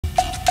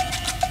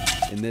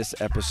In this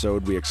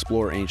episode, we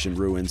explore ancient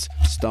ruins,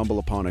 stumble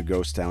upon a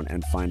ghost town,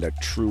 and find a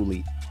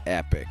truly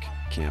epic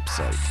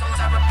campsite.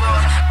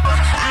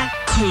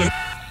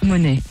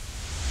 Money.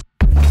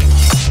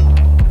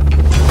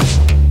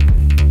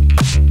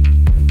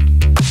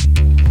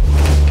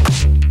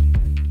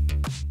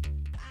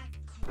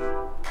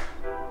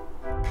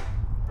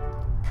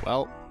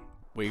 Well,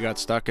 we got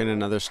stuck in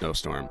another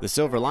snowstorm. The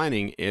silver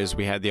lining is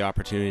we had the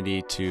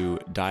opportunity to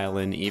dial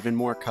in even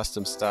more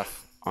custom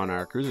stuff on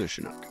our cruiser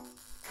Chinook.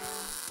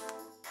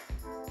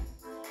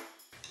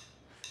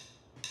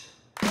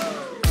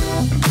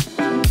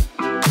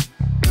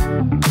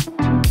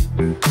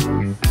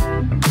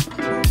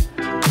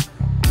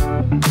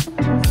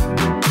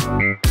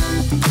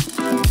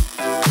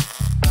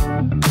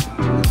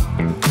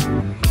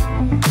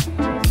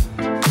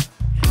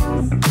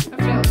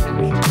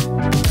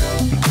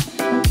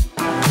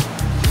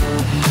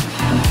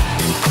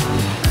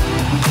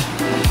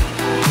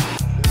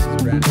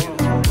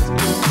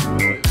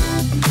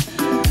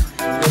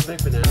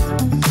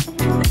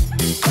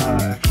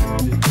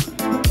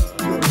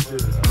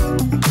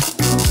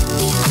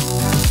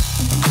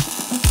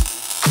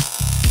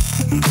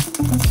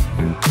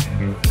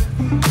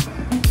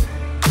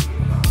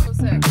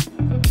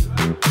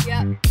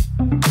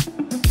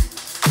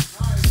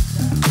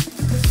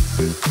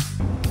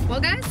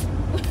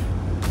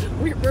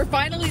 We're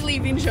finally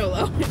leaving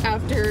Cholo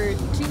after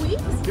 2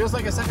 weeks. Feels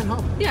like a second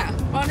home. Yeah,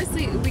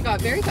 honestly, we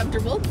got very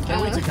comfortable.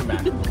 Can't wait to come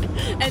back.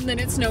 And then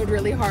it snowed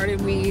really hard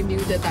and we knew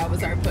that that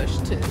was our push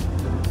to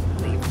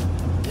leave.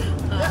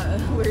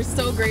 We're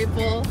so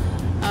grateful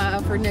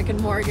for Nick and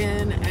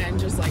Morgan and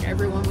just like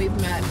everyone we've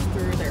met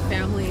through their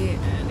family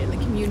and in the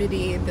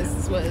community.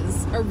 This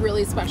was a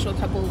really special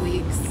couple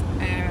weeks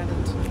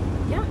and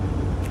yeah,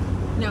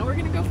 now we're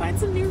gonna go find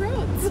some new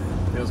roads.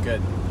 Feels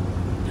good.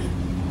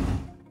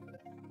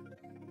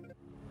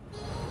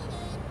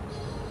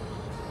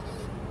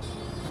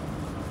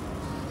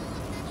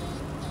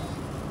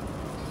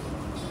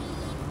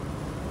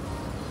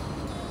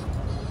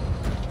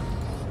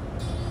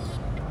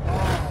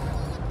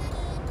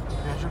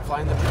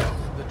 Flying the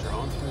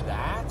drone through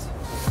that?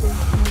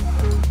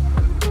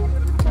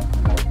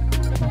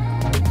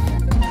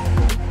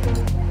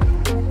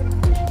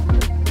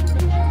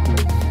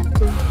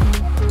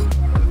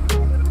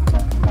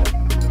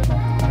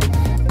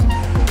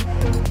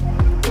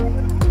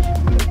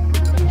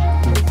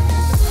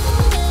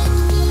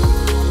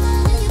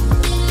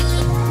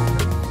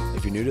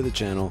 If you're new to the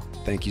channel,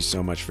 thank you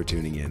so much for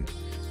tuning in.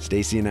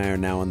 Stacy and I are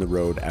now on the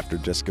road after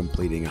just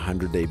completing a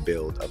 100-day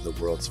build of the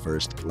world's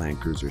first Land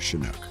Cruiser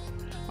Chinook.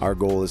 Our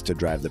goal is to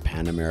drive the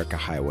Pan America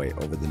Highway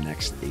over the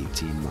next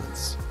 18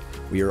 months.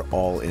 We are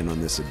all in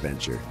on this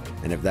adventure,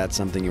 and if that's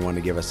something you want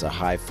to give us a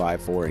high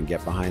five for and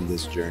get behind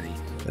this journey,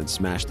 then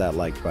smash that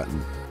like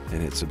button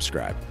and hit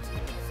subscribe.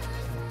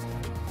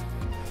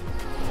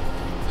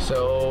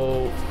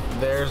 So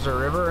there's a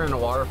river and a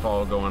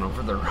waterfall going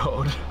over the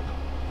road.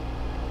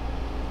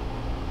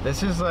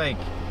 This is like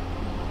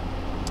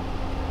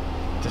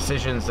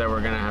decisions that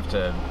we're gonna have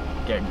to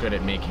get good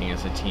at making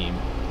as a team,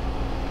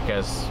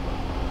 because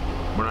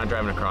we're not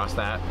driving across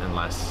that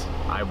unless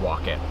I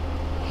walk it.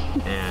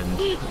 And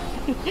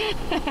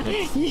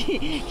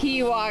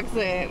he walks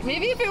it.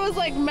 Maybe if it was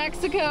like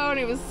Mexico and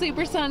it was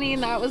super sunny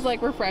and that was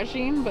like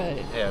refreshing, but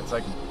yeah, it's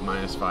like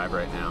 -5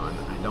 right now and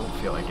I don't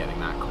feel like getting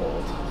that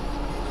cold.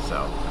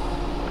 So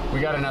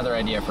we got another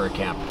idea for a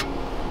camp,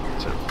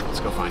 so let's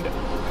go find it.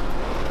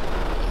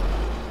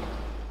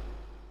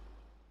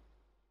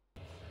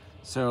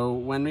 So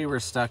when we were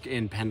stuck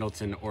in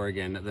Pendleton,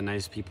 Oregon, the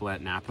nice people at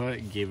Napa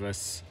gave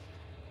us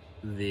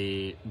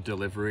the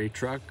delivery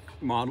truck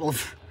model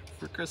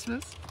for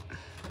Christmas,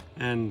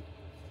 and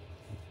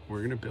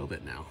we're gonna build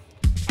it now.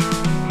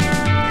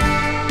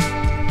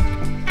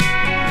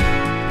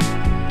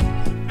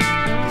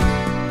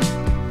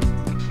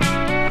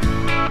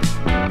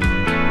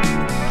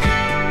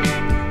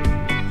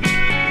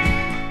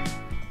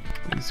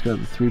 It's got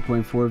the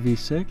 3.4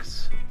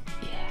 V6.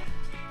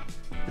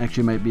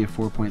 Actually, might be a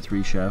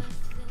 4.3 Chev.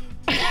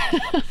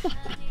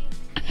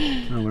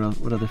 Oh,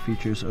 what other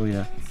features? Oh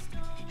yeah,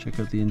 check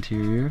out the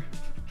interior.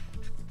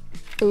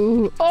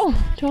 Ooh, oh,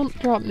 don't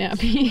drop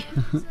nappy.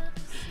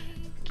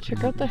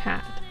 Check out the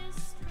hat.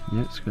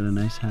 Yeah, it's got a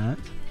nice hat.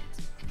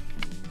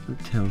 A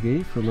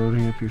tailgate for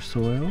loading up your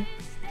soil.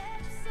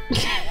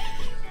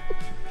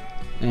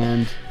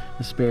 And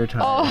a spare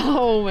tire.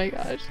 Oh my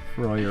gosh.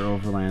 For all your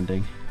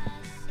overlanding.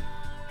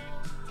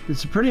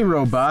 It's pretty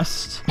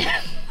robust.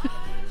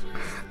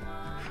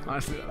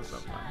 Honestly, that was so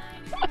fun.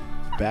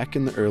 Back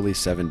in the early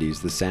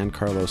 70s, the San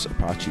Carlos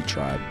Apache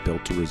tribe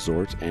built a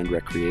resort and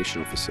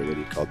recreational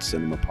facility called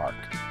Cinema Park.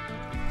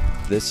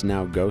 This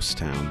now ghost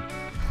town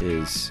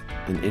is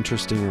an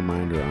interesting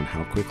reminder on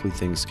how quickly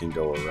things can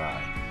go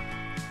awry.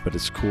 But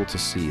it's cool to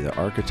see the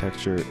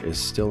architecture is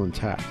still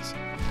intact.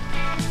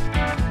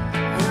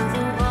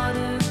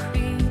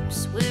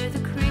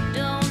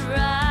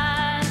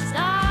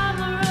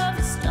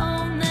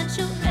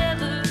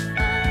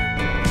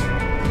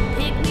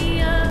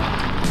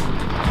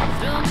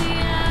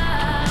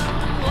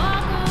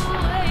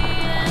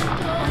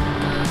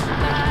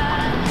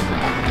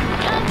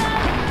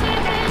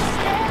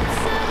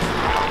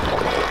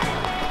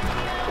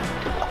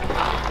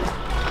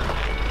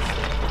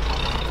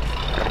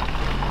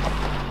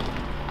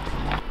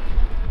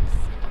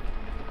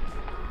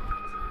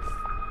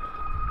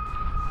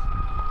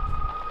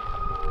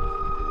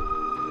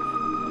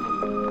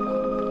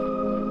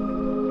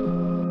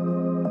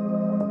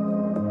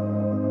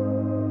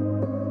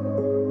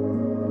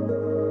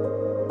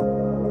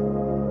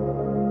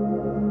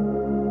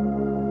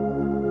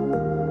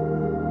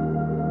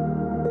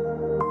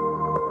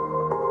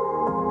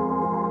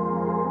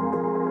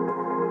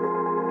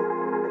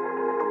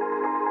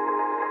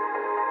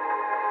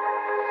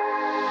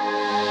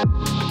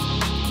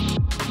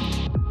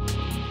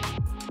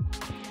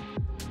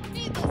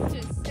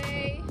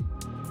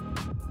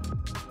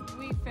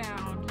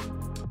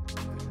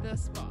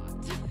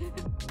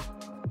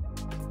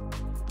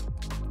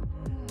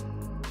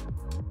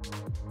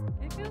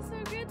 feels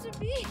so good to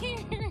be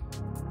here.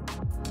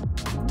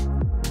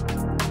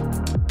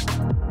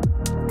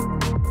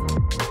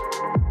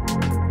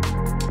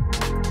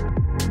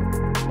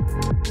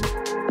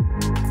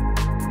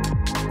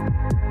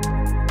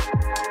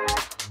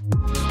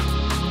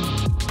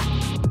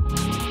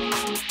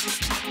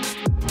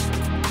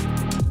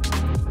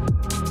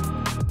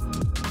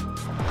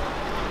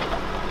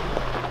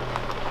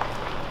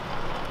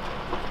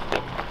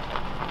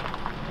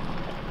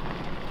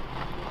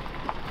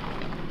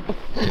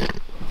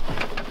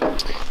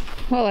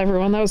 Well,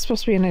 everyone, that was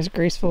supposed to be a nice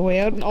graceful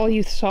way out, and all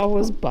you saw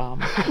was bomb.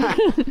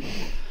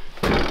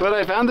 But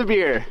I found the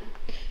beer.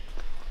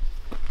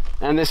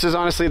 And this is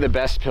honestly the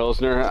best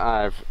Pilsner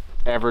I've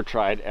ever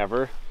tried,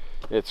 ever.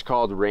 It's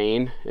called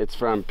Rain. It's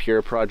from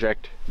Pure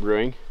Project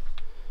Brewing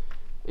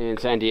in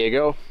San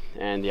Diego.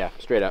 And yeah,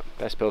 straight up,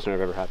 best Pilsner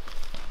I've ever had.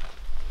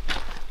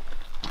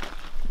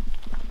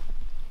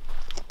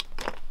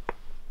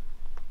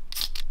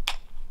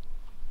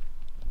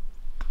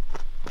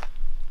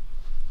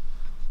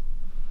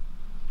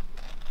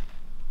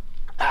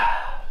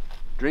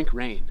 Drink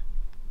Rain.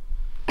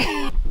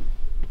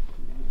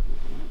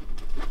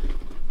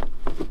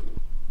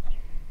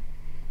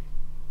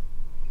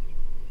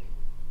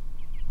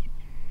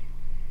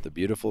 The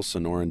beautiful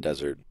Sonoran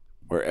Desert,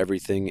 where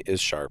everything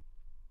is sharp.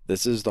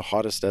 This is the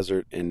hottest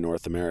desert in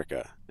North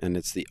America, and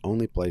it's the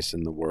only place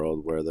in the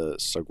world where the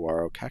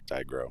saguaro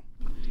cacti grow.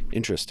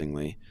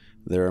 Interestingly,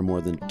 there are more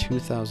than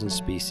 2,000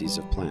 species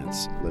of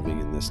plants living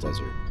in this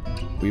desert.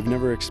 We've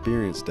never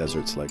experienced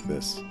deserts like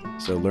this,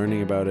 so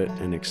learning about it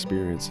and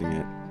experiencing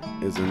it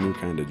is a new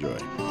kind of joy.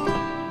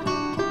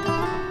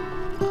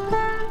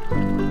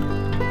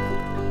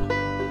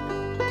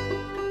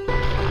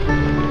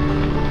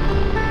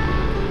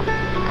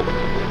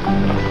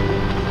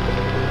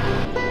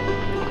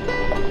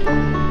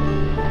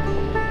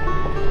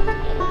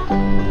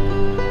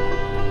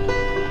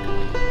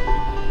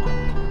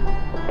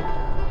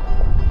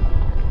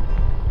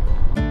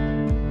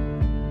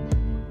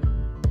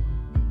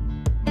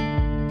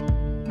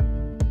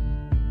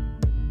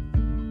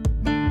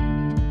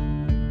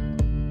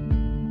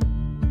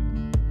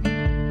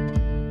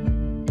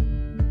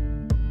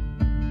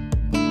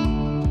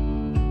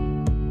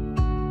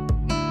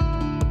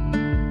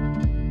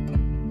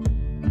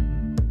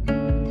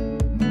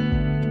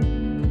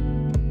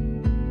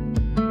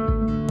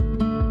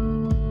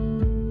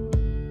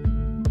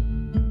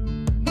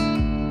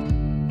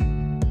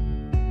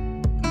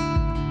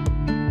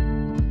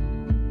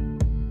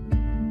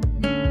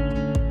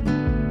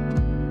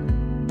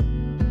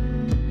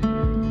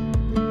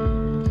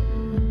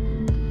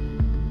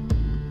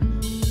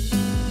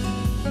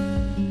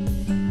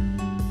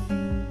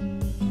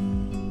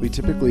 We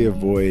typically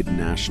avoid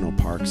national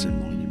parks and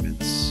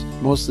monuments,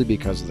 mostly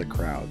because of the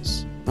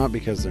crowds, not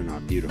because they're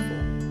not beautiful.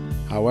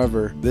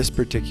 However, this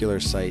particular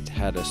site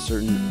had a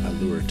certain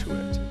allure to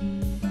it.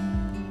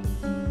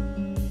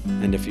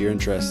 And if you're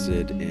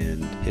interested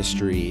in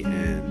history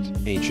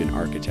and ancient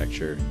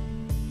architecture,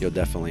 you'll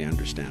definitely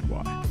understand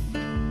why.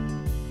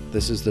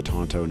 This is the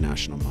Tonto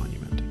National Monument.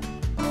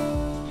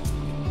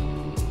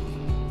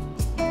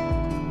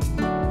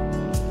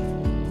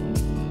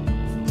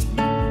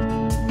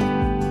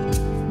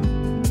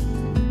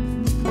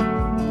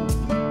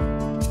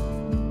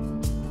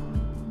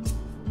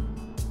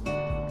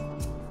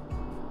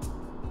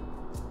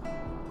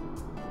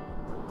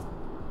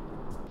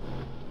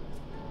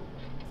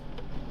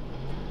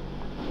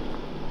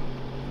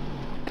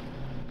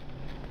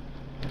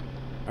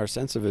 Our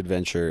sense of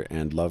adventure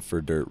and love for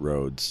dirt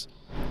roads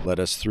led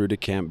us through to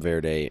Camp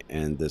Verde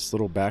and this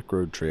little back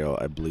road trail,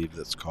 I believe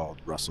that's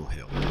called Russell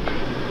Hill.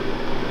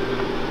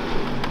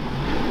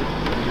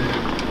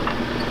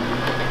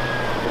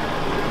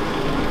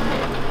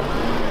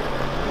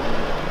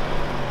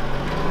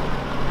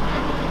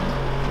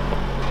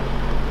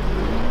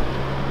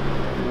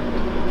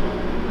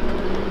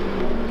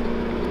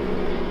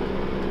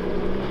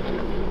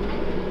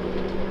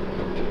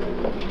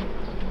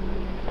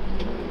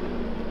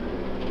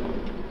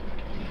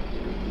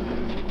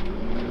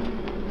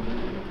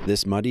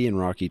 This muddy and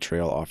rocky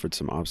trail offered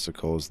some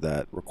obstacles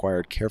that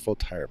required careful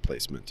tire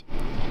placement.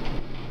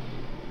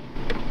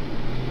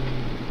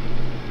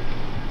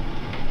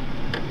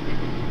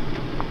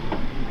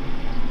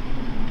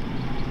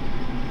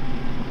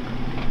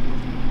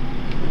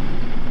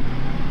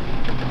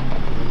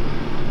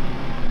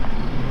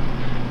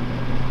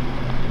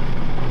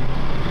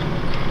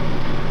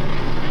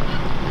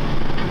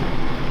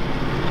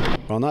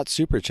 While not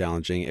super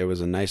challenging, it was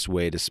a nice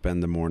way to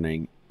spend the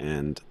morning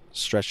and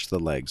stretch the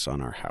legs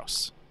on our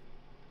house.